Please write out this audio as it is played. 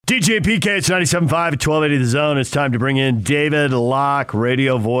DJ PK, it's 97.5 at 1280 The Zone. It's time to bring in David Locke,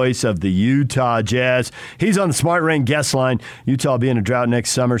 radio voice of the Utah Jazz. He's on the Smart Rain guest line. Utah will be in a drought next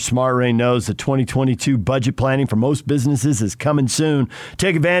summer. Smart Rain knows the 2022 budget planning for most businesses is coming soon.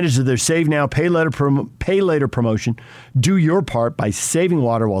 Take advantage of their Save Now, Pay Later promotion. Do your part by saving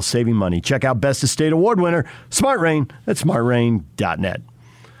water while saving money. Check out Best of State Award winner, Smart Rain at smartrain.net.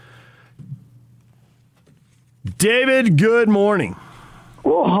 David, good morning.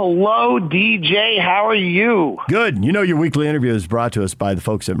 Well, hello, DJ. How are you? Good. You know your weekly interview is brought to us by the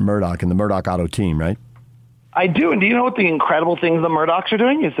folks at Murdoch and the Murdoch Auto team, right? I do. And do you know what the incredible things the Murdochs are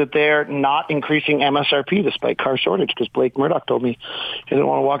doing? Is that they're not increasing MSRP despite car shortage, because Blake Murdoch told me he didn't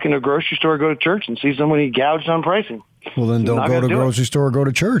want to walk into a grocery store or go to church and see somebody gouged on pricing. Well, then don't go to the grocery store or go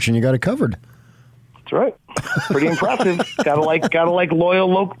to church, and you got it covered. That's right. Pretty impressive. Gotta like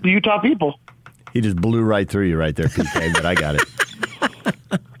loyal local Utah people. He just blew right through you right there, PK, but I got it.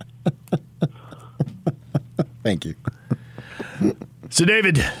 Thank you. So,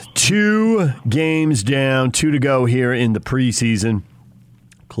 David, 2 games down, 2 to go here in the preseason.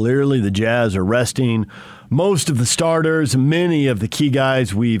 Clearly, the Jazz are resting most of the starters, many of the key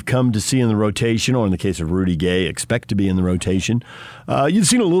guys we've come to see in the rotation, or in the case of Rudy Gay, expect to be in the rotation. You've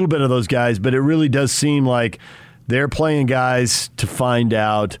seen a little bit of those guys, but it really does seem like they're playing guys to find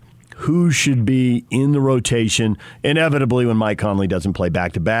out who should be in the rotation. Inevitably, when Mike Conley doesn't play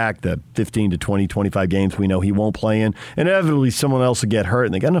back-to-back, the 15 to 20, 25 games we know he won't play in, inevitably someone else will get hurt.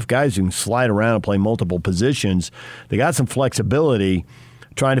 And they got enough guys who can slide around and play multiple positions. They got some flexibility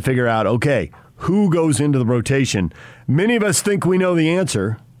trying to figure out, okay, who goes into the rotation? Many of us think we know the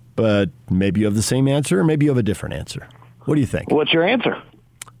answer, but maybe you have the same answer or maybe you have a different answer. What do you think? What's your answer?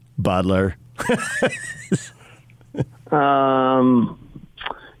 Butler.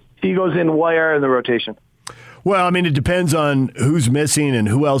 He goes in where in the rotation? Well, I mean, it depends on who's missing and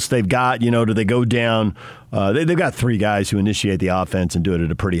who else they've got. You know, do they go down? They've got 3 guys who initiate the offense and do it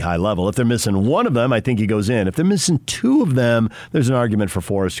at a pretty high level. If they're missing one of them, I think he goes in. If they're missing 2 of them, there's an argument for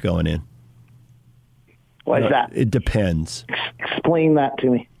Forrest going in. Why is that? It depends. Explain that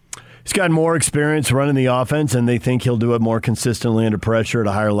to me. He's got more experience running the offense, and they think he'll do it more consistently under pressure at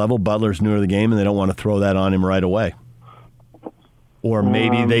a higher level. Butler's newer to the game, and they don't want to throw that on him right away. Or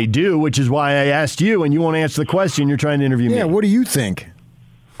maybe they do, which is why I asked you, and you won't answer the question. You're trying to interview me. Yeah, what do you think?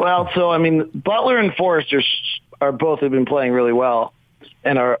 Well, so, I mean, Butler and Forrest are both have been playing really well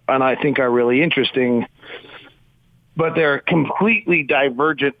and I think are really interesting, but they're completely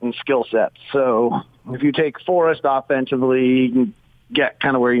divergent in skill sets. So if you take Forrest offensively, he can get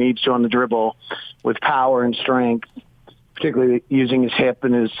kind of where he needs to on the dribble with power and strength, particularly using his hip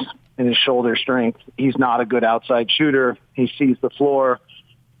and his shoulder strength. He's not a good outside shooter. He sees the floor,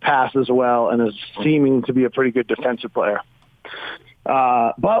 passes well, and is seeming to be a pretty good defensive player.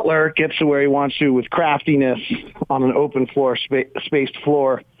 Butler gets to where he wants to with craftiness on an open floor, spaced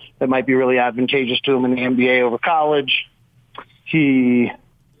floor that might be really advantageous to him in the NBA over college. He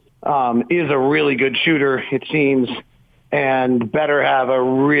is a really good shooter, it seems, and better have a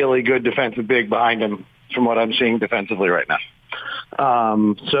really good defensive big behind him from what I'm seeing defensively right now.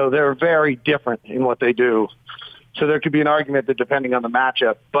 So they're very different in what they do. So there could be an argument that depending on the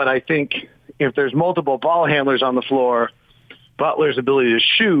matchup, but I think if there's multiple ball handlers on the floor, Butler's ability to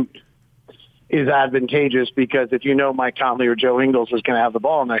shoot is advantageous, because if you know Mike Conley or Joe Ingles is going to have the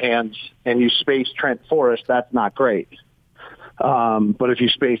ball in their hands and you space Trent Forrest, that's not great. But if you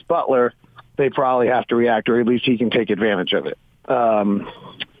space Butler, they probably have to react, or at least he can take advantage of it. I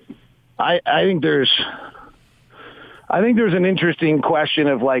think there's an interesting question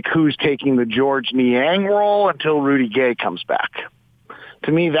of like who's taking the George Niang role until Rudy Gay comes back.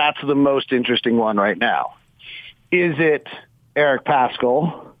 To me, that's the most interesting one right now. Is it Eric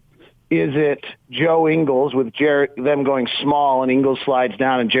Paschall? Is it Joe Ingles with them going small and Ingles slides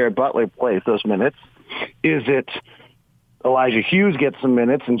down and Jared Butler plays those minutes? Is it Elijah Hughes gets some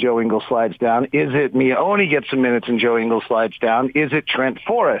minutes and Joe Ingles slides down? Is it Mione gets some minutes and Joe Ingles slides down? Is it Trent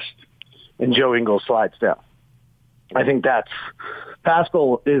Forrest and Joe Ingles slides down? I think that's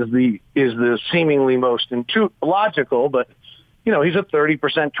Paschall is the seemingly most logical, but you know, he's a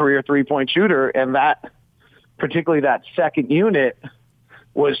 30% career 3-point shooter, and that particularly that second unit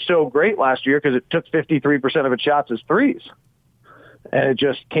was so great last year because it took 53% of its shots as threes. And it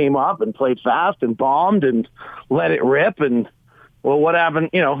just came up and played fast and bombed and let it rip. And, well, what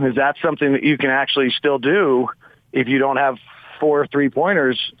happened? You know, is that something that you can actually still do if you don't have 4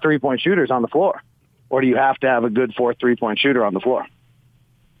 3-point shooters on the floor? Or do you have to have a good 4th 3-point shooter on the floor?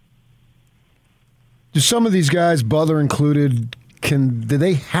 Do some of these guys, Butler included, do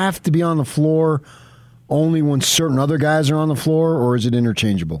they have to be on the floor, only when certain other guys are on the floor, or is it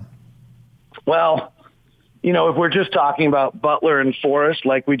interchangeable? Well, if we're just talking about Butler and Forrest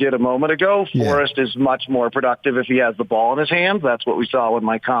like we did a moment ago, Forrest is much more productive if he has the ball in his hands. That's what we saw when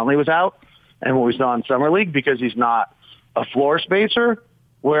Mike Conley was out and what we saw in Summer League because he's not a floor spacer,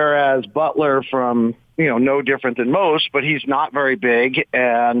 whereas Butler from, no different than most, but he's not very big,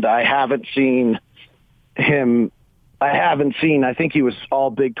 and I haven't seen him. I think he was all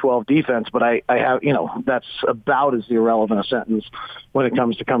Big 12 defense, but I have, that's about as irrelevant a sentence when it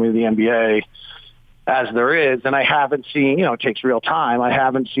comes to coming to the NBA as there is. And I haven't seen, it takes real time. I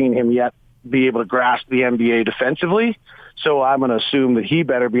haven't seen him yet be able to grasp the NBA defensively. So I'm going to assume that he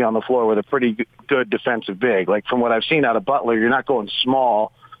better be on the floor with a pretty good defensive big. Like from what I've seen out of Butler, you're not going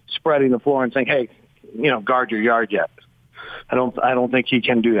small, spreading the floor and saying, hey, guard your yard yet. I don't think he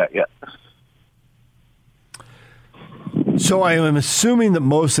can do that yet. So I am assuming that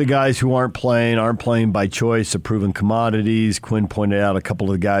most of the guys who aren't playing by choice of proven commodities. Quinn pointed out a couple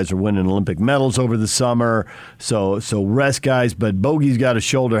of the guys are winning Olympic medals over the summer. So rest guys, but Bogey's got a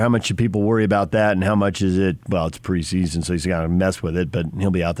shoulder. How much should people worry about that, and how much is it? Well, it's preseason, so he's got to mess with it, but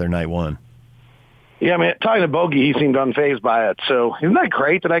he'll be out there night one. Yeah, I mean, talking to Bogey, he seemed unfazed by it. So isn't that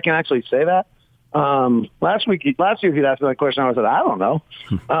great that I can actually say that? Last year, if you'd asked me that question, I would have said, I don't know.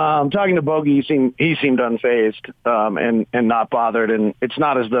 Talking to Bogey, he seemed unfazed, and not bothered. And it's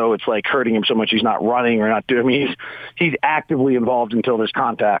not as though it's like hurting him so much he's not running or not doing. I mean, he's actively involved until there's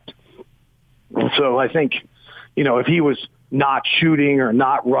contact. So I think, if he was not shooting or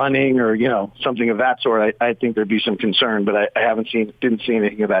not running or, something of that sort, I think there'd be some concern, but I didn't see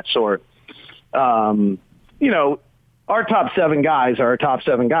anything of that sort. Our top 7 guys are our top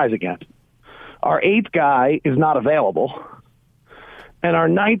 7 guys again. Our 8th guy is not available, and our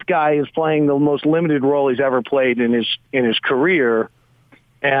 9th guy is playing the most limited role he's ever played in his career,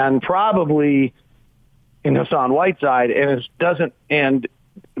 and probably in Hassan Whiteside, and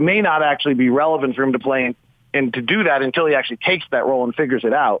may not actually be relevant for him to play and to do that until he actually takes that role and figures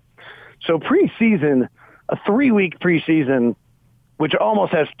it out. So preseason, a 3-week preseason, which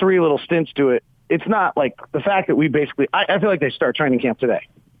almost has 3 little stints to it. It's not like the fact that we basically. I feel like they start training camp today.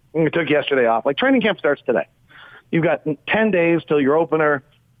 We took yesterday off. Like training camp starts today. You've got 10 days till your opener.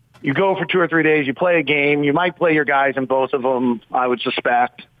 You go for 2 or 3 days. You play a game. You might play your guys in both of them, I would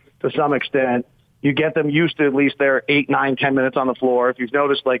suspect, to some extent. You get them used to at least their 8, 9, 10 minutes on the floor. If you've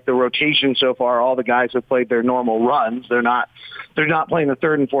noticed, like the rotation so far, all the guys have played their normal runs. They're not playing the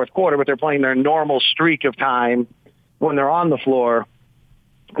third and fourth quarter, but they're playing their normal streak of time when they're on the floor.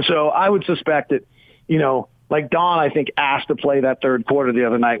 So I would suspect that, like Don, I think, asked to play that third quarter the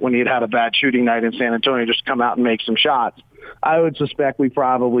other night when he had a bad shooting night in San Antonio, just come out and make some shots. I would suspect we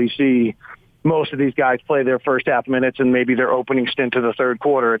probably see most of these guys play their first half minutes and maybe their opening stint to the third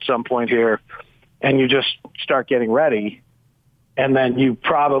quarter at some point here, and you just start getting ready. And then you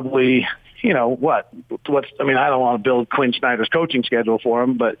probably, I don't want to build Quinn Snyder's coaching schedule for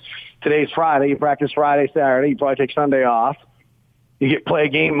him, but today's Friday. You practice Friday, Saturday. You probably take Sunday off. You play a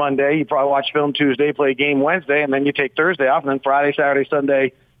game Monday, you probably watch film Tuesday, play a game Wednesday, and then you take Thursday off, and then Friday, Saturday,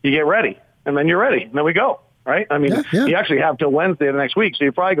 Sunday, you get ready, and then you're ready, and then we go, right? I mean, You actually have till Wednesday of the next week, so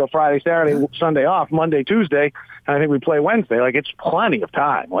you probably go Friday, Saturday, Sunday off, Monday, Tuesday, and I think we play Wednesday. Like, it's plenty of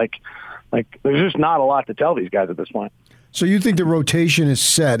time. Like there's just not a lot to tell these guys at this point. So you think the rotation is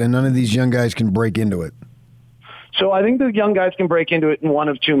set, and none of these young guys can break into it? So I think the young guys can break into it in one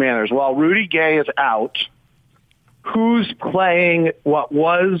of 2 manners. While Rudy Gay is out, who's playing what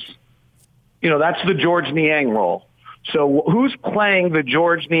was, that's the George Niang role. So who's playing the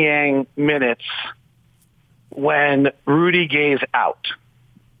George Niang minutes when Rudy Gay's out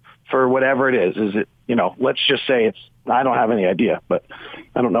for whatever it is? Is it, let's just say I don't have any idea, but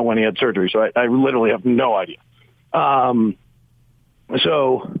I don't know when he had surgery, so I literally have no idea. So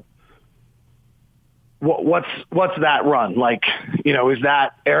what's that run? Like, is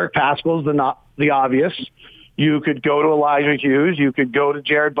that Eric Pascal's the obvious? You could go to Elijah Hughes. You could go to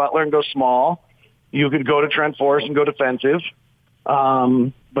Jared Butler and go small. You could go to Trent Forrest and go defensive.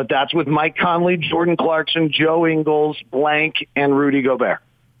 But that's with Mike Conley, Jordan Clarkson, Joe Ingles, Blank, and Rudy Gobert.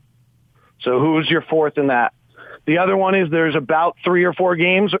 So who's your fourth in that? The other one is there's about 3 or 4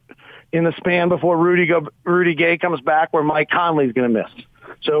 games in the span before Rudy Gay comes back where Mike Conley's going to miss.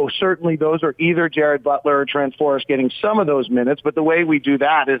 So certainly those are either Jared Butler or Trent Forrest getting some of those minutes. But the way we do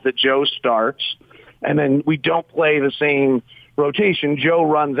that is that Joe starts, and then we don't play the same rotation. Joe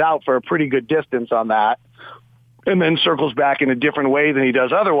runs out for a pretty good distance on that and then circles back in a different way than he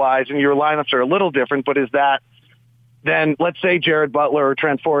does otherwise, and your lineups are a little different. But is that then, let's say Jared Butler or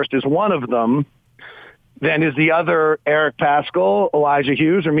Trent Forrest is one of them, then is the other Eric Pascal, Elijah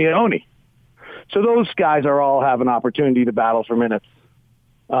Hughes, or Mione? So those guys are all have an opportunity to battle for minutes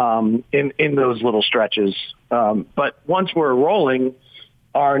in those little stretches. But once we're rolling,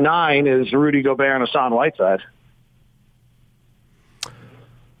 our 9 is Rudy Gobert and Hassan Whiteside.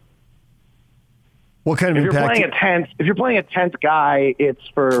 What kind of if impact? If you're playing a 10th guy, it's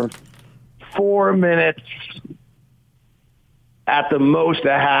for 4 minutes, at the most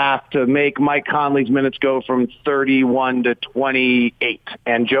a half, to make Mike Conley's minutes go from 31 to 28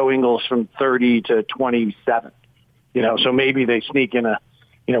 and Joe Ingles from 30 to 27. So maybe they sneak in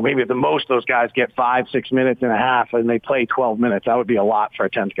maybe at the most those guys get 5-6 minutes and a half and they play 12 minutes. That would be a lot for a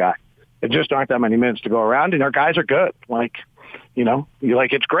 10th guy. There just aren't that many minutes to go around, and our guys are good. You're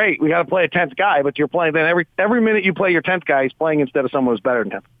like, it's great. We got to play a 10th guy, but you're playing then every minute you play your 10th guy, he's playing instead of someone who's better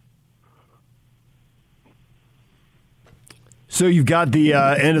than him. So you've got the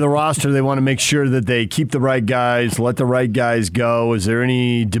end of the roster. They want to make sure that they keep the right guys, let the right guys go. Is there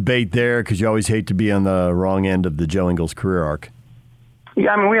any debate there? Because you always hate to be on the wrong end of the Joe Ingles career arc.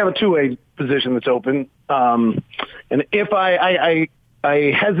 Yeah, I mean, we have a two-way position that's open. And if I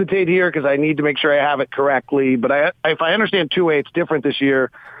hesitate here because I need to make sure I have it correctly, but if I understand two-way, it's different this year.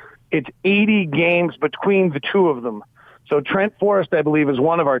 It's 80 games between the two of them. So Trent Forrest, I believe, is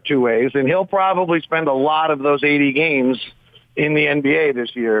one of our two-ways, and he'll probably spend a lot of those 80 games in the NBA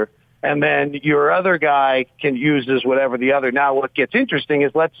this year. And then your other guy can use as whatever the other. Now, what gets interesting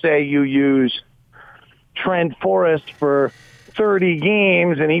is, let's say you use Trent Forrest for 30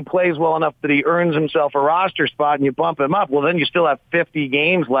 games and he plays well enough that he earns himself a roster spot and you bump him up. Well, then you still have 50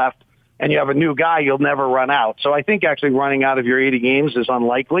 games left and you have a new guy you'll never run out. So I think actually running out of your 80 games is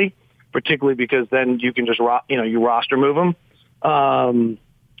unlikely, particularly because then you can just, you roster move them.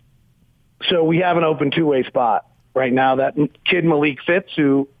 So we have an open two-way spot right now. That kid Malik Fitz,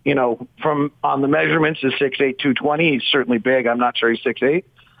 who, from on the measurements is 6'8", 220. He's certainly big. I'm not sure he's 6'8".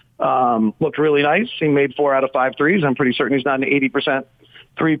 Looked really nice. He made 4 out of 5 threes. I'm pretty certain he's not an 80%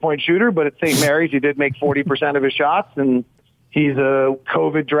 three-point shooter, but at St. Mary's he did make 40% of his shots, and he's a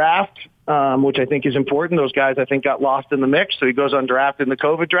COVID draft, which I think is important. Those guys, I think, got lost in the mix, so he goes undrafted in the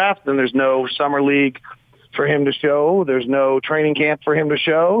COVID draft, and there's no summer league for him to show. There's no training camp for him to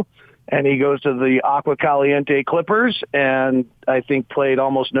show, and he goes to the Agua Caliente Clippers, and I think played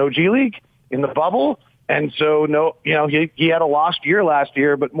almost no G League in the bubble. And so, he had a lost year last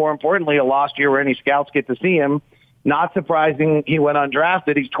year, but more importantly, a lost year where any scouts get to see him. Not surprising he went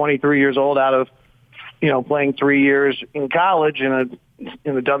undrafted. He's 23 years old out of, playing 3 years in college in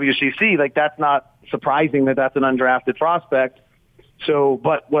the WCC. Like, that's not surprising that that's an undrafted prospect. So,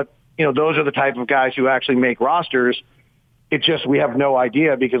 but those are the type of guys who actually make rosters. It's just we have no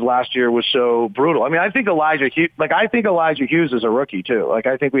idea because last year was so brutal. I mean, I think Elijah Hughes is a rookie too. Like,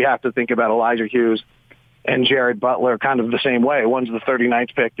 I think we have to think about Elijah Hughes and Jared Butler kind of the same way. One's the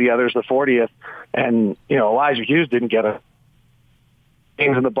 39th pick, the other's the 40th. And, Elijah Hughes didn't get a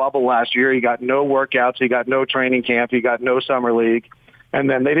games in the bubble last year. He got no workouts. He got no training camp. He got no summer league. And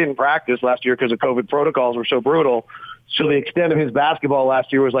then they didn't practice last year because the COVID protocols were so brutal. So the extent of his basketball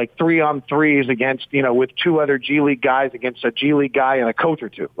last year was like 3-on-3s against, with 2 other G League guys against a G League guy and a coach or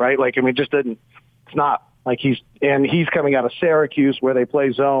two, right? Like, I mean, it's not like he's coming out of Syracuse where they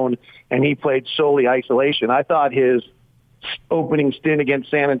play zone and he played solely isolation. I thought his opening stint against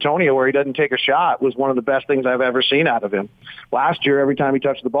San Antonio where he doesn't take a shot was one of the best things I've ever seen out of him. Last year, every time he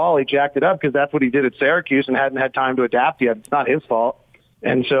touched the ball, he jacked it up because that's what he did at Syracuse and hadn't had time to adapt yet. It's not his fault.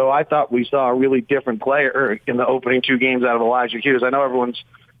 And so I thought we saw a really different player in the opening 2 games out of Elijah Hughes. I know everyone's,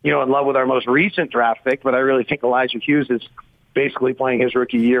 in love with our most recent draft pick, but I really think Elijah Hughes is basically playing his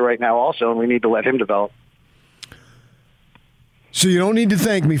rookie year right now also, and we need to let him develop. So you don't need to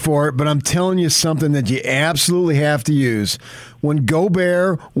thank me for it, but I'm telling you something that you absolutely have to use. When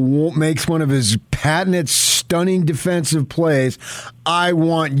Gobert makes one of his patented, stunning defensive plays, I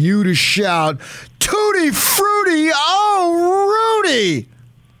want you to shout, "Tutti Frutti, oh, Rudy!"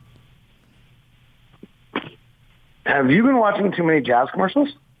 Have you been watching too many Jazz commercials?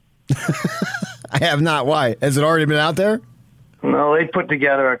 I have not. Why? Has it already been out there? No, they put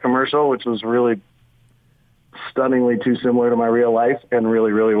together a commercial which was really stunningly too similar to my real life and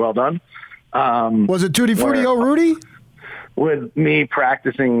really, really well done. Was it Tutti Frutti, oh, Rudy? With me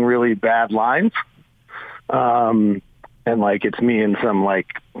practicing really bad lines. And it's me in some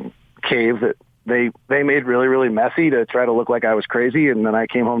cave that they made really, really messy to try to look like I was crazy. And then I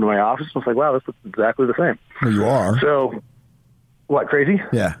came home to my office and was like, wow, this looks exactly the same. Well, you are. So, what, crazy?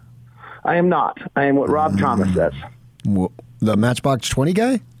 Yeah. I am not. I am what Rob Thomas says. The Matchbox 20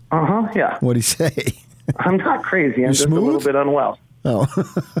 guy? Uh-huh, yeah. What'd he say? I'm not crazy. I'm just smooth? a little bit unwell. Oh.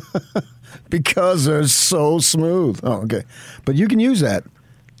 Because they're so smooth. Oh, okay. But you can use that.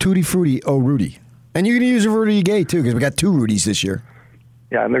 Tutti Frutti, oh Rudy. And you're going to use a Rudy Gay, too, because we got 2 Rudys this year.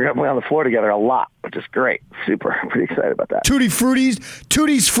 Yeah, and they're going to play on the floor together a lot, which is great. Super. I'm pretty excited about that. Tutti Fruities,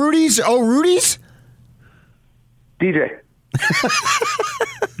 oh Rudies? DJ.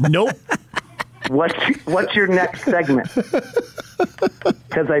 Nope. What's your next segment?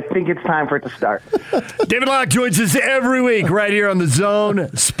 Because I think it's time for it to start. David Locke joins us every week right here on the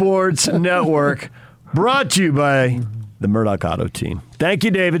Zone Sports Network. Brought to you by the Murdoch Auto Team. Thank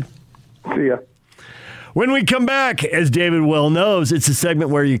you, David. See ya. When we come back, as David well knows, it's a segment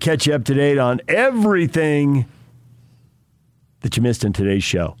where you catch you up to date on everything that you missed in today's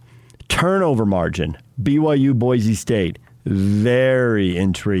show. Turnover margin, BYU Boise State. Very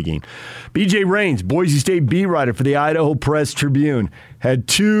intriguing. BJ Rains, Boise State beat writer for the Idaho Press Tribune, had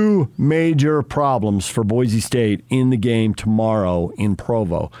 2 major problems for Boise State in the game tomorrow in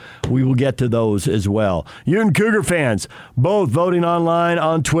Provo. We will get to those as well. Ute Cougar fans, both voting online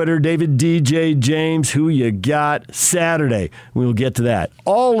on Twitter. David, DJ, James, who you got Saturday? We will get to that.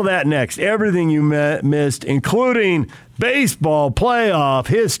 All of that next. Everything you missed, including baseball playoff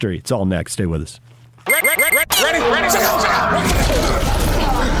history. It's all next. Stay with us. Ready.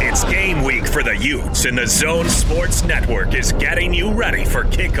 It's game week for the Utes, and the Zone Sports Network is getting you ready for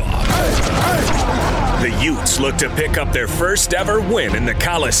kickoff. The Utes look to pick up their first ever win in the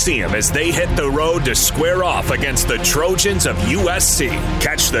Coliseum as they hit the road to square off against the Trojans of USC.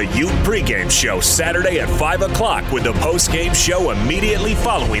 Catch the Ute pregame show Saturday at 5 o'clock with the postgame show immediately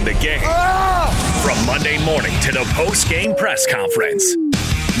following the game. From Monday morning to the postgame press conference,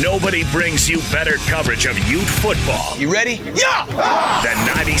 nobody brings you better coverage of Ute football. You ready? Yeah! The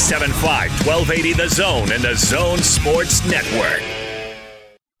 97.5, 1280 The Zone and the Zone Sports Network.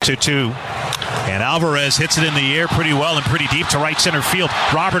 2-2. And Alvarez hits it in the air pretty well and pretty deep to right center field.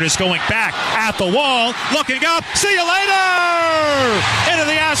 Robert is going back at the wall, looking up. See you later! Into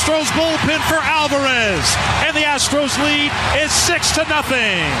the Astros bullpen for Alvarez. And the Astros lead is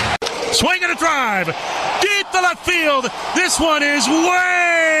 6-0. Swing and a drive. Deep to left field. This one is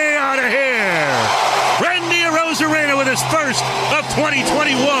way out of here. Randy Arozarena with his first of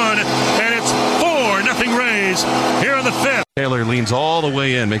 2021. And it's 4-0 Rays here in the 5th. Taylor leans all the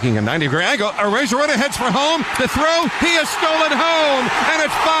way in, making a 90-degree angle. Arozarena heads for home. The throw, he is stolen home. And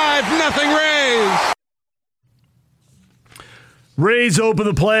it's 5-0 Rays. Rays open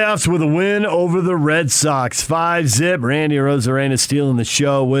the playoffs with a win over the Red Sox. 5-0. Randy Arozarena stealing the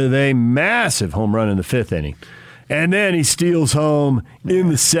show with a massive home run in the 5th inning. And then he steals home in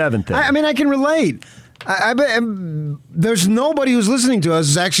the 7th inning. I mean, I can relate. I bet there's nobody who's listening to us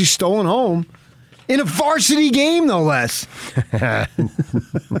who's actually stolen home in a varsity game, no less.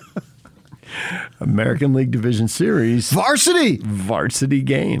 American League Division Series. Varsity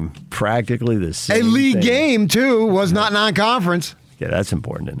game. Practically the same A league thing. game, too, was not non-conference. Yeah, that's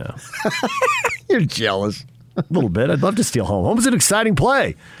important to know. You're jealous. A little bit. I'd love to steal home. Home's an exciting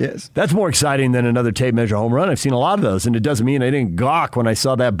play. Yes. That's more exciting than another tape measure home run. I've seen a lot of those, and it doesn't mean I didn't gawk when I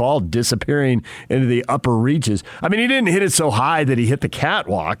saw that ball disappearing into the upper reaches. I mean, he didn't hit it so high that he hit the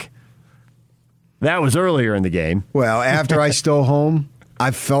catwalk. That was earlier in the game. Well, after I stole home,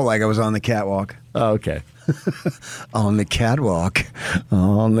 I felt like I was on the catwalk. Oh, okay. On the catwalk.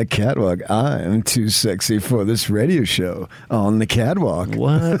 I'm too sexy for this radio show. On the catwalk.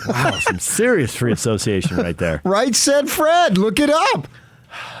 What? Wow, some serious free association right there. Right said Fred. Look it up.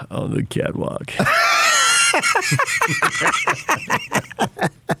 On the catwalk.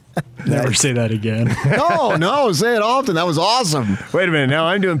 Never say that again. No, say it often. That was awesome. Wait a minute. Now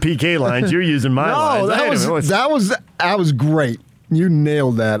I'm doing PK lines. You're using my lines. That was great. You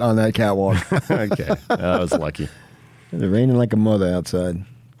nailed that on that catwalk. Okay. I was lucky. It's raining like a mother outside.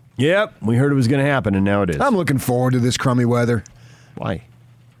 Yep. We heard it was going to happen, and now it is. I'm looking forward to this crummy weather. Why?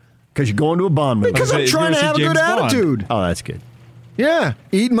 Because you're going to a Bond movie. Because I'm trying to have a good attitude. Oh, that's good. Yeah.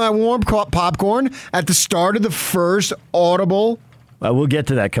 Eating my warm popcorn at the start of the first Audible. We'll get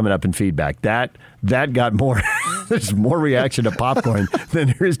to that coming up in feedback. That got more. There's more reaction to popcorn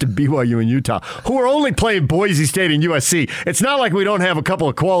than there is to BYU and Utah, who are only playing Boise State and USC. It's not like we don't have a couple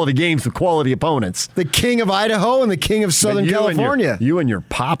of quality games with quality opponents. The king of Idaho and the king of Southern California. You and your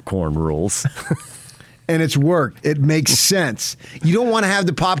popcorn rules. And it's worked. It makes sense. You don't want to have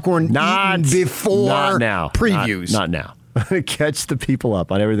the popcorn eaten before previews. Not now. Catch the people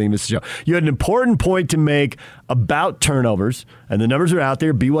up on everything, Mr. Joe. You had an important point to make about turnovers, and the numbers are out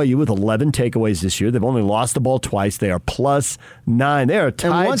there. BYU with 11 takeaways this year. They've only lost the ball twice. They are +9. They are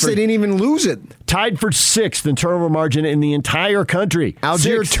tied. And once they didn't even lose it. Tied for 6th in turnover margin in the entire country.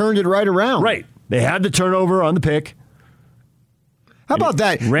 Algier turned it right around. Right. They had the turnover on the pick. How about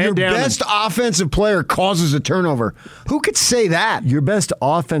that? Your best offensive player causes a turnover. Who could say that? Your best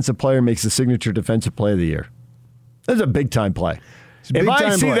offensive player makes the signature defensive play of the year. That's a big-time play. If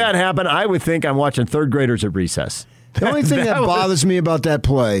I see that happen, I would think I'm watching third graders at recess. The only thing that bothers me about that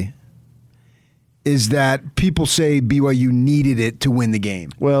play is that people say BYU needed it to win the game.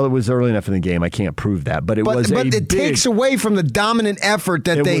 Well, it was early enough in the game. I can't prove that, but it takes away from the dominant effort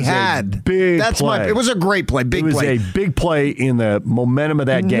that they had. It was a great play. It was a big play in the momentum of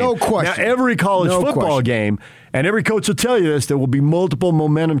that game. No question. Now, every college football game, and every coach will tell you this, there will be multiple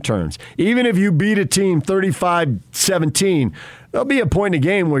momentum turns. Even if you beat a team 35-17, there'll be a point in a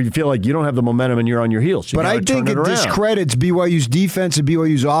game where you feel like you don't have the momentum and you're on your heels. But I think it discredits BYU's defense and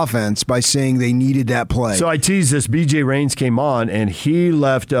BYU's offense by saying they needed that play. So I teased this. BJ Raines came on, and he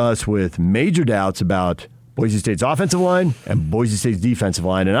left us with major doubts about Boise State's offensive line and Boise State's defensive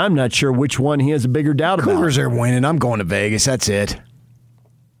line, and I'm not sure which one he has a bigger doubt about. Cougars are winning. I'm going to Vegas. That's it.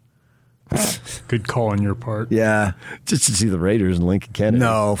 Good call on your part. Yeah. Just to see the Raiders and Lincoln Kennedy.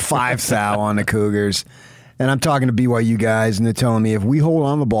 No, 5-thou on the Cougars. And I'm talking to BYU guys, and they're telling me if we hold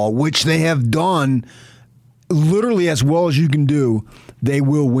on the ball, which they have done literally as well as you can do, they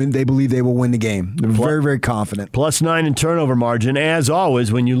will win. They believe they will win the game. They're very, very confident. +9 in turnover margin. As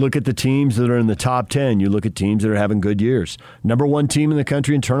always, when you look at the teams that are in the top 10, you look at teams that are having good years. Number 1 team in the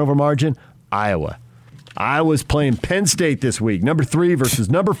country in turnover margin, Iowa. Iowa's playing Penn State this week. Number 3 versus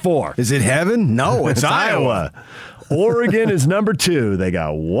number 4. Is it heaven? No, it's Iowa. Oregon is number 2. They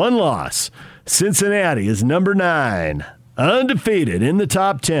got 1 loss. Cincinnati is number 9. Undefeated in the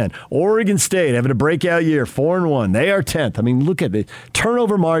top 10. Oregon State having a breakout year, 4-1. They are 10th. I mean, look at the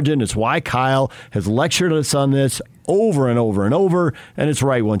turnover margin. It's why Kyle has lectured us on this over and over and over, and it's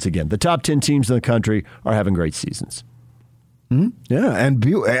right once again. The top 10 teams in the country are having great seasons. Mm-hmm. Yeah, and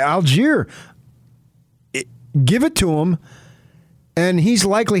Algier, give it to him, and he's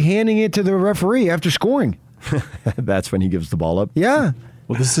likely handing it to the referee after scoring. That's when he gives the ball up? Yeah.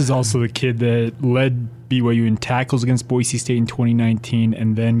 Well, this is also the kid that led BYU in tackles against Boise State in 2019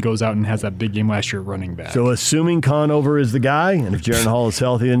 and then goes out and has that big game last year running back. So assuming Conover is the guy, and if Jaron Hall is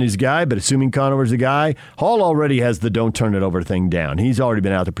healthy, then he's the guy, but assuming Conover is the guy, Hall already has the don't turn it over thing down. He's already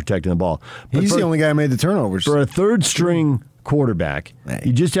been out there protecting the ball. But he's the only guy who made the turnovers. For a third-string quarterback,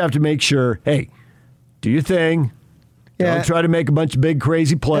 you just have to make sure, hey, do your thing. Yeah. Don't try to make a bunch of big,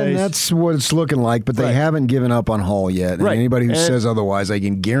 crazy plays. And that's what it's looking like, but they haven't given up on Hall yet. And anybody who says otherwise, I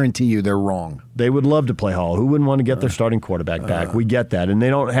can guarantee you they're wrong. They would love to play Hall. Who wouldn't want to get their starting quarterback back? We get that. And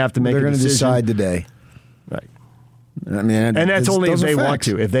they don't have to make a decision. They're going to decide today. Right. I mean, and that's only if they want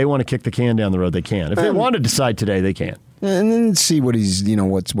to. If they want to kick the can down the road, they can. If they want to decide today, they can. And then see what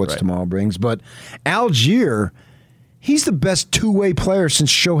what's tomorrow brings. But Algier, he's the best two-way player since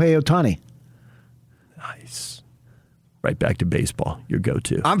Shohei Ohtani. Nice. Right back to baseball, your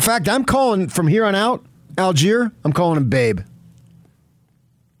go-to. In fact, I'm calling from here on out, Algier, I'm calling him Babe.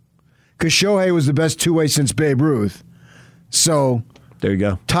 Because Shohei was the best two-way since Babe Ruth. So, there you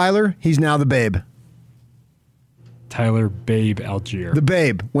go. Tyler, he's now the Babe. Tyler Babe Algier. The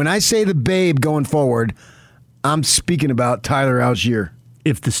Babe. When I say the Babe going forward, I'm speaking about Tyler Algier.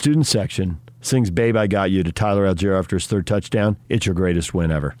 If the student section sings Babe, I Got You to Tyler Algier after his 3rd touchdown, it's your greatest win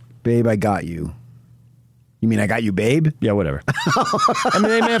ever. Babe, I got you. You mean I got you, babe? Yeah, whatever. I mean,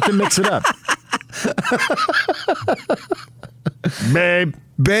 they may have to mix it up. Babe.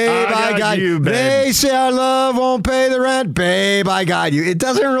 Babe, I got you, babe. They say our love won't pay the rent. Babe, I got you. It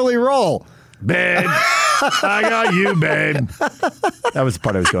doesn't really roll. Babe, I got you, babe. That was the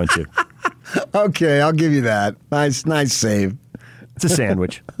part I was going to. Okay, I'll give you that. Nice save. It's a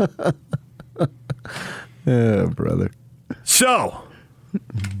sandwich. Oh, brother. So,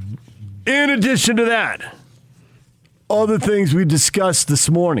 in addition to that, all the things we discussed this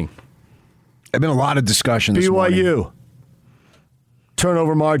morning. There's been a lot of discussion this morning. BYU.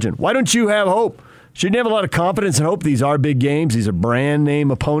 Turnover margin. Why don't you have hope? Shouldn't you have a lot of confidence and hope? These are big games. These are brand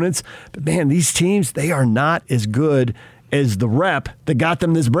name opponents. But, man, these teams, they are not as good as the rep that got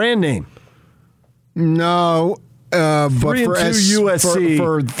them this brand name. No. But for USC.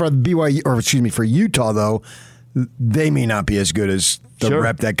 For BYU, or excuse me, for Utah, though, they may not be as good as the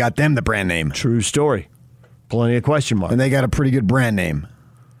rep that got them the brand name. True story. Plenty of question marks. And they got a pretty good brand name.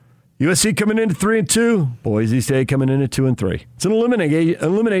 USC coming in at 3-2. Boise State coming in at 2-3. It's an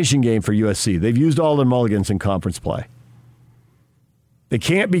elimination game for USC. They've used all their mulligans in conference play. They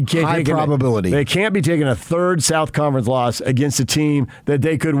can't be high probability. They can't be taking a 3rd South Conference loss against a team that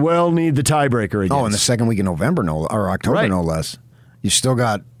they could well need the tiebreaker against. Oh, in the second week of November, or October, no less. You still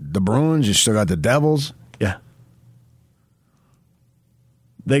got the Bruins. You still got the Devils. Yeah.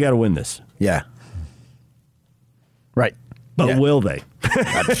 They got to win this. Yeah. Right. But will they?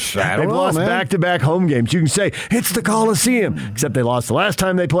 I don't They've know, lost man. back-to-back home games. You can say, it's the Coliseum, except they lost the last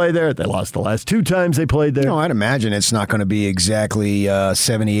time they played there. They lost the last 2 times they played there. No, I'd imagine it's not going to be exactly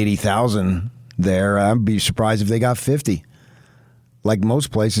 70, 80,000 there. I'd be surprised if they got 50. Like most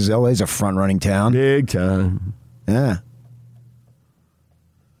places, LA's a front-running town. Big time. Yeah.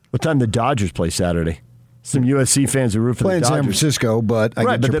 What time the Dodgers play Saturday? Some USC fans are root for Play the in Dodgers. San Francisco, but I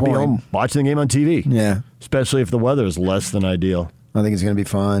Right, get but your they'll be point. home watching the game on TV. Yeah. Especially if the weather is less than ideal. I think it's going to be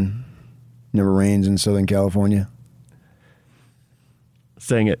fine. Never rains in Southern California.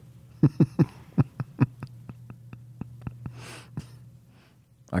 Sing it.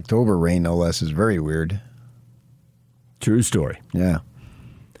 October rain, no less, is very weird. True story. Yeah.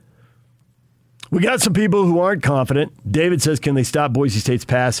 We got some people who aren't confident. David says, can they stop Boise State's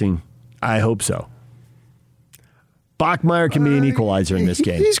passing? I hope so. Bachmeier can be an equalizer in this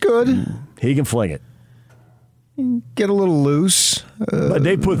game. He's good. He can fling it. Get a little loose. But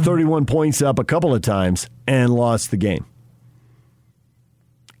they put 31 points up a couple of times and lost the game.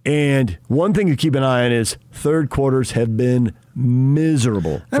 And one thing to keep an eye on is third quarters have been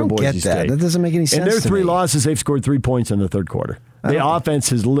miserable I for don't Boise get that. State. That doesn't make any sense In their to 3 me. losses, they've scored 3 points in the third quarter. The offense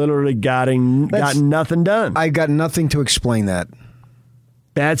has literally gotten nothing done. I got nothing to explain that.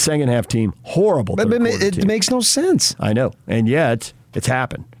 Bad second half team, horrible But third quarter it team. makes no sense. I know. And yet, it's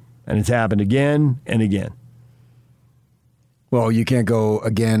happened. And it's happened again and again. Well, you can't go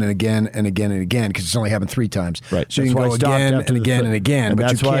again and again and again and again because it's only happened 3 times. Right. So you That's can why I go stopped again after and the again third. and again, And but you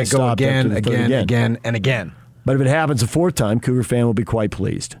that's why I can't go stopped again, after the third again, again. again, and again. But if it happens a 4th time, Cougar fan will be quite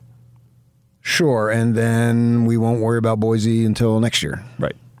pleased. Sure, and then we won't worry about Boise until next year.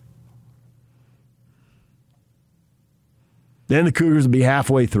 Right. Then the Cougars will be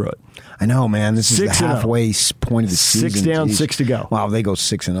halfway through it. I know, man. This is the 6-0. halfway point of the 6 season. down, Jeez. 6 to go. Wow, if they go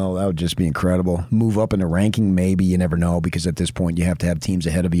 6-0. That would just be incredible. Move up in the ranking, maybe. You never know because at this point you have to have teams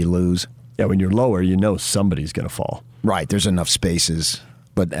ahead of you lose. Yeah, when you're lower, you know somebody's going to fall. Right. There's enough spaces.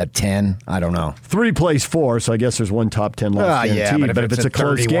 But at 10, I don't know. 3 plays 4, so I guess there's one top 10 loss guaranteed. Yeah, but if it's a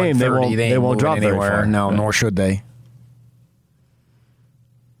close 31-30, game, they won't drop very anywhere. far. No, Right. nor should they.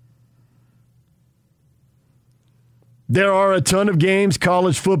 There are a ton of games,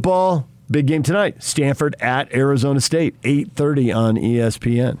 college football. Big game tonight. Stanford at Arizona State, 8:30 on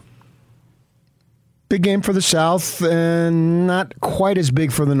ESPN. Big game for the South and not quite as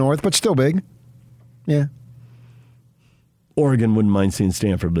big for the North, but still big. Yeah. Oregon wouldn't mind seeing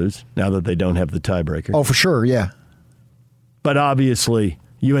Stanford lose now that they don't have the tiebreaker. Oh, for sure, yeah. But obviously,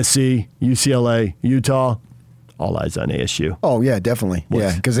 USC, UCLA, Utah, all eyes on ASU. Oh, yeah, definitely.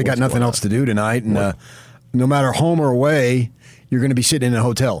 Yeah, because they got what's nothing going else to do tonight. And no matter home or away, you're going to be sitting in a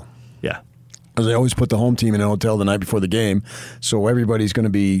hotel. Yeah. Because they always put the home team in a hotel the night before the game. So everybody's going to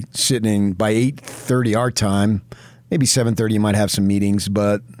be sitting in by 8:30 our time. Maybe 7:30 you might have some meetings,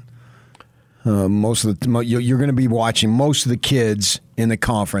 but most of the you're going to be watching. Most of the kids in the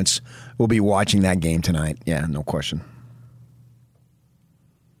conference will be watching that game tonight. Yeah, no question.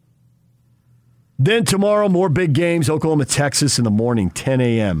 Then tomorrow, more big games. Oklahoma, Texas in the morning, 10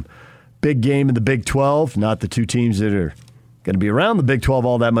 a.m. Big game in the Big 12. Not the 2 teams that are going to be around the Big 12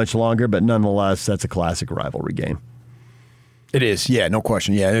 all that much longer, but nonetheless, that's a classic rivalry game. It is. Yeah, no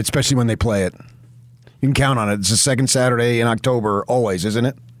question. Yeah, especially when they play it. You can count on it. It's the second Saturday in October always, isn't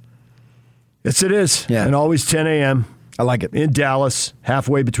it? Yes, it is. Yeah. And always 10 a.m. I like it. in Dallas,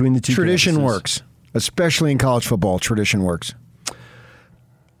 halfway between the 2 Tradition campuses. works, especially in college football. Tradition works.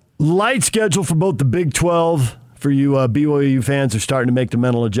 Light schedule for both the Big 12, for you BYU fans are starting to make the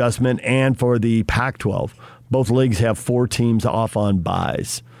mental adjustment, and for the Pac-12. Both leagues have 4 teams off on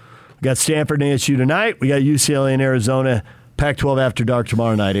byes. We got Stanford and ASU tonight. We got UCLA and Arizona. Pac-12 after dark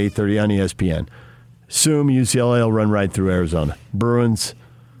tomorrow night, 8:30 on ESPN. Assume UCLA will run right through Arizona. Bruins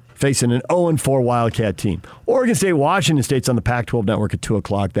facing an 0-4 Wildcat team. Oregon State, Washington State's on the Pac-12 network at 2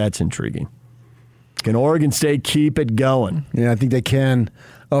 o'clock. That's intriguing. Can Oregon State keep it going? Yeah, I think they can.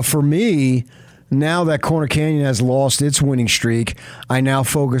 For me, now that Corner Canyon has lost its winning streak, I now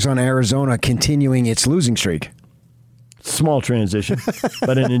focus on Arizona continuing its losing streak. Small transition,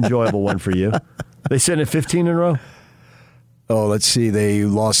 but an enjoyable one for you. They sitting at 15 in a row? Oh, let's see. They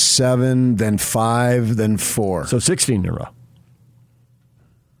lost 7, then 5, then 4. So 16 in a row.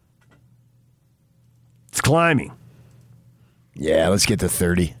 It's climbing. Yeah, let's get to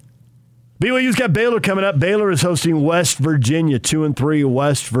 30. BYU's got Baylor coming up. Baylor is hosting West Virginia. 2-3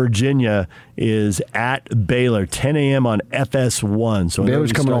 West Virginia is at Baylor. 10 a.m. on FS1. So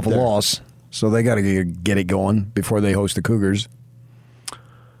Baylor's coming off a there. loss, so they got to get it going before they host the Cougars.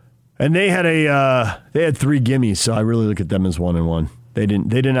 And they had 3 gimmies, so I really look at them as 1-1. They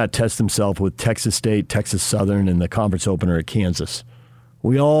did not test themselves with Texas State, Texas Southern, and the conference opener at Kansas.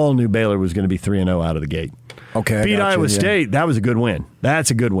 We all knew Baylor was going to be 3-0 out of the gate. Okay, beat Iowa State. That was a good win.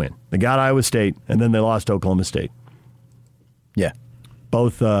 That's a good win. They got Iowa State, and then they lost to Oklahoma State. Yeah,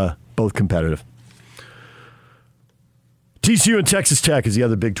 both competitive. TCU and Texas Tech is the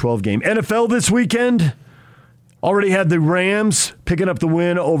other Big 12 game. NFL this weekend. Already had the Rams picking up the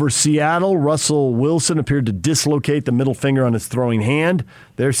win over Seattle. Russell Wilson appeared to dislocate the middle finger on his throwing hand.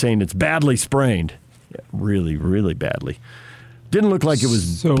 They're saying it's badly sprained. Yeah, really, really badly. Didn't look like it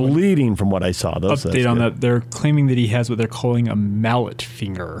was bleeding from what I saw. Update on that. They're claiming that he has what they're calling a mallet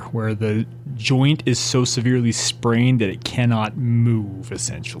finger, where the joint is so severely sprained that it cannot move,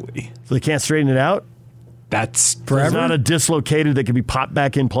 essentially. So they can't straighten it out? That's forever? It's not a dislocated that can be popped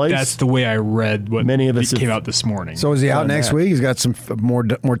back in place? That's the way I read what many of us came out this morning. So is he out next week? He's got some more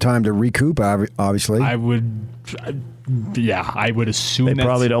time to recoup, obviously. I would assume they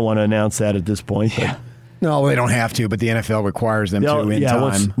probably don't want to announce that at this point. Yeah. No, they don't have to, but the NFL requires them to in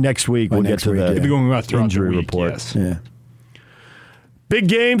time. Next week we'll get to the injury report. Yes. Yeah. Big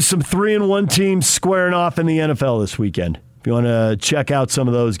games, some 3-1 teams squaring off in the NFL this weekend. If you want to check out some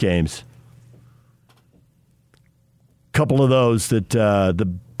of those games. Couple of those that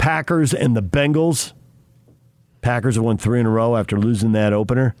the Packers and the Bengals. Packers have won 3 in a row after losing that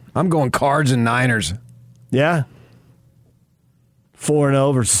opener. I'm going Cards and Niners. Yeah?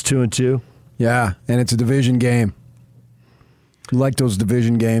 4-0 versus 2-2. Yeah, and it's a division game. You like those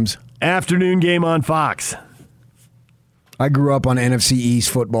division games. Afternoon game on Fox. I grew up on NFC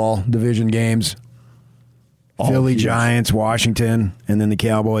East football division games. Philly, Giants, Washington, and then the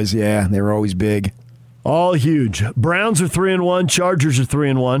Cowboys. Yeah, they were always big. All huge. Browns are 3-1. Chargers are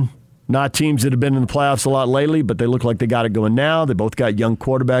 3-1. Not teams that have been in the playoffs a lot lately, but they look like they got it going now. They both got young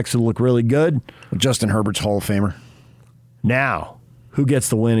quarterbacks that look really good. Justin Herbert's Hall of Famer. Now, who gets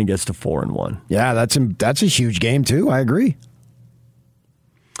the win and gets to 4-1? Yeah, that's a huge game too. I agree.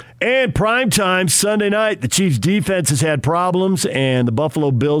 And primetime Sunday night, the Chiefs' defense has had problems, and the Buffalo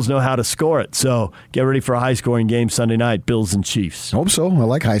Bills know how to score it. So get ready for a high-scoring game Sunday night, Bills and Chiefs. Hope so. I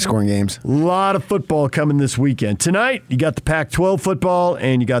like high-scoring games. A lot of football coming this weekend. Tonight, you got the Pac-12 football,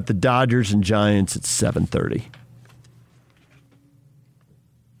 and you got the Dodgers and Giants at 7:30.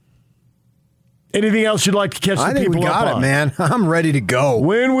 Anything else you'd like to catch the people up on? I think we got it, man. I'm ready to go.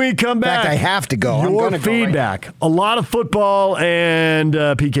 When we come back. In fact, I have to go. Your feedback. A lot of football and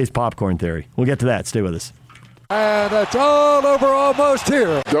PK's popcorn theory. We'll get to that. Stay with us. And it's all over almost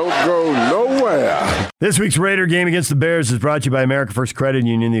here. Don't go nowhere. This week's Raider game against the Bears is brought to you by America First Credit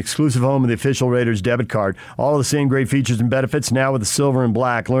Union, the exclusive home of the official Raiders debit card. All of the same great features and benefits now with the silver and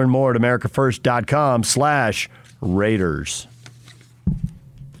black. Learn more at americafirst.com/Raiders.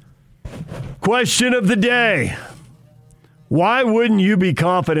 Question of the day. Why wouldn't you be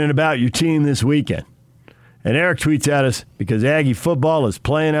confident about your team this weekend? And Eric tweets at us, because Aggie football is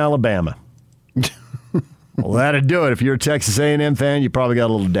playing Alabama. Well, that'd do it. If you're a Texas A&M fan, you probably got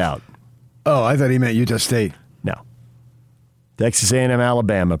a little doubt. Oh, I thought he meant Utah State. No. Texas A&M,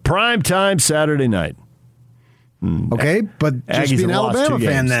 Alabama. Prime time Saturday night. Okay, but just be an Alabama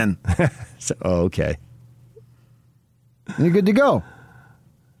fan then. Okay. You're good to go.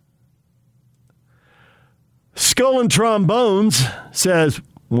 Skull and Trombones says,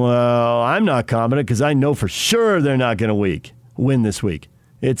 well, I'm not confident because I know for sure they're not going to win this week.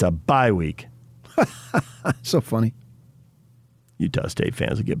 It's a bye week. So funny. Utah State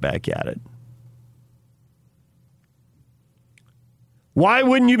fans will get back at it. Why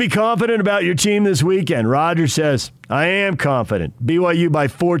wouldn't you be confident about your team this weekend? Roger says, I am confident. BYU by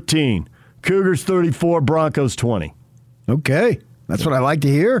 14. Cougars 34, Broncos 20. Okay. That's what I like to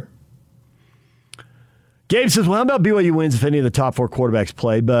hear. Gabe says, well, how about BYU wins if any of the top 4 quarterbacks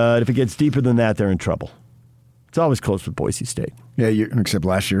play, but if it gets deeper than that, they're in trouble. It's always close with Boise State. Yeah, except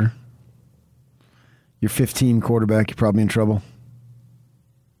last year. Your 15 quarterback, you're probably in trouble.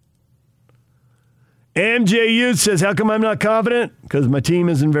 MJU says, how come I'm not confident? Because my team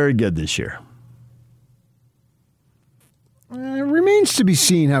isn't very good this year. It remains to be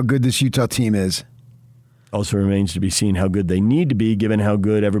seen how good this Utah team is. Also remains to be seen how good they need to be given how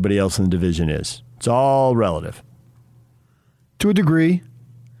good everybody else in the division is. It's all relative. To a degree.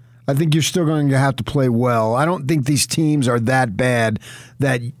 I think you're still going to have to play well. I don't think these teams are that bad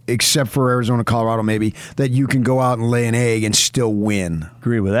that, except for Arizona, Colorado maybe, that you can go out and lay an egg and still win.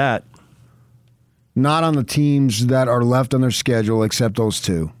 Agree with that. Not on the teams that are left on their schedule except those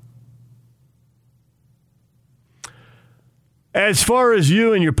 2. As far as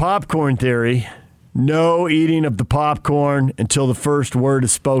you and your popcorn theory, no eating of the popcorn until the first word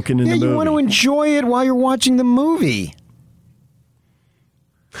is spoken in the movie. Yeah, you want to enjoy it while you're watching the movie.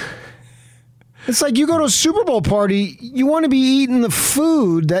 It's like you go to a Super Bowl party, you want to be eating the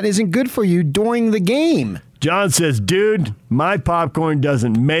food that isn't good for you during the game. John says, dude, my popcorn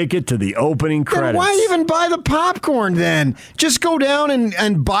doesn't make it to the opening credits. Then why even buy the popcorn then? Just go down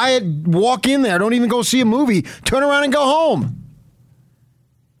and buy it, walk in there. Don't even go see a movie. Turn around and go home.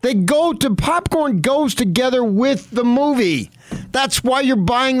 Popcorn goes together with the movie. That's why you're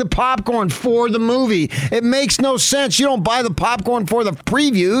buying the popcorn for the movie. It makes no sense. You don't buy the popcorn for the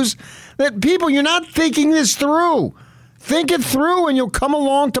previews. People, you're not thinking this through. Think it through and you'll come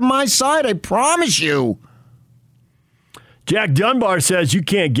along to my side. I promise you. Jack Dunbar says you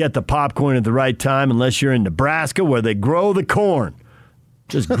can't get the popcorn at the right time unless you're in Nebraska where they grow the corn.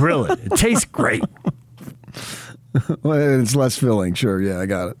 Just grill it. It tastes great. Well, it's less filling. Sure, yeah, I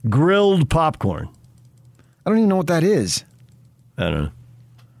got it. Grilled popcorn. I don't even know what that is. I don't know.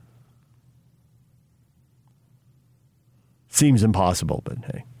 Seems impossible, but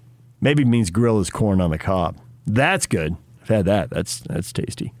hey. Maybe it means grill is corn on the cob. That's good. I've had that. That's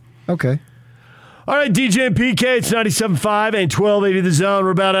tasty. Okay. All right, DJ and PK, it's 97.5 and 1280 The Zone. We're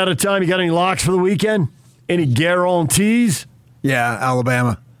about out of time. You got any locks for the weekend? Any guarantees? Yeah,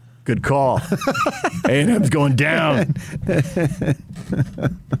 Alabama. Good call. A&M's going down.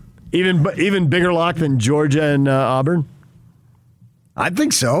 Even bigger lock than Georgia and Auburn? I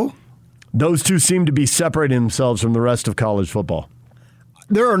think so. Those two seem to be separating themselves from the rest of college football.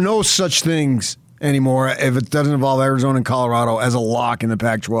 There are no such things anymore if it doesn't involve Arizona and Colorado as a lock in the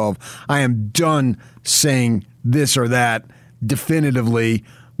Pac-12. I am done saying this or that definitively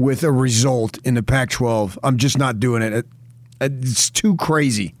with a result in the Pac-12. I'm just not doing it. It's too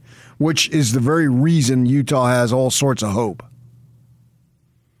crazy, which is the very reason Utah has all sorts of hope.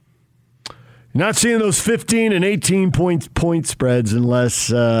 You're not seeing those 15 and 18 point spreads unless,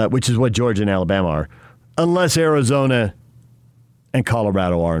 which is what Georgia and Alabama are, unless Arizona and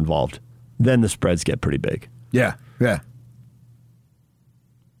Colorado are involved. Then the spreads get pretty big. Yeah.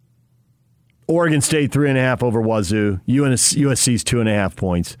 Oregon State 3.5 over Wazoo. USC's 2.5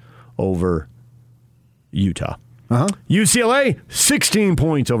 points over Utah. UCLA 16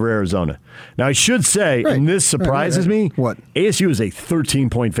 points over Arizona. Now I should say, and this surprises me. What? ASU is a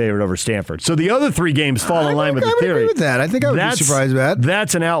 13-point favorite over Stanford. So the other three games fall in line with the theory. I would agree with that. I think I would be surprised with that.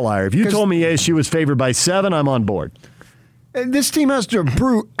 That's an outlier. If you told me ASU was favored by 7, I'm on board. This team has to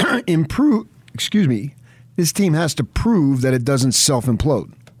improve. Excuse me. This team has to prove that it doesn't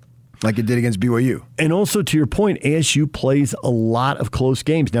self-implode like it did against BYU. And also, to your point, ASU plays a lot of close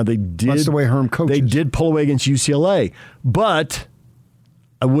games. Now, that's the way Herm coaches. They did pull away against UCLA, but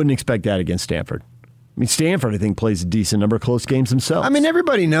I wouldn't expect that against Stanford. I mean, Stanford, I think, plays a decent number of close games themselves. I mean,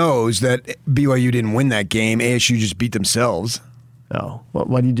 everybody knows that BYU didn't win that game. ASU just beat themselves. Oh, well,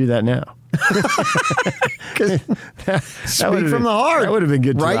 why do you do that now? Speak from the heart. That would have been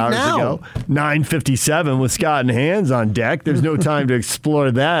good 2 right hours now. ago. 9:57 with Scott and Hands on deck. There's no time to explore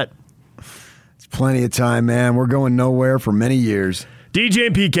that. It's plenty of time, man. We're going nowhere for many years. DJ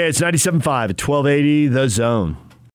and PK, it's 97.5 at 1280 The Zone.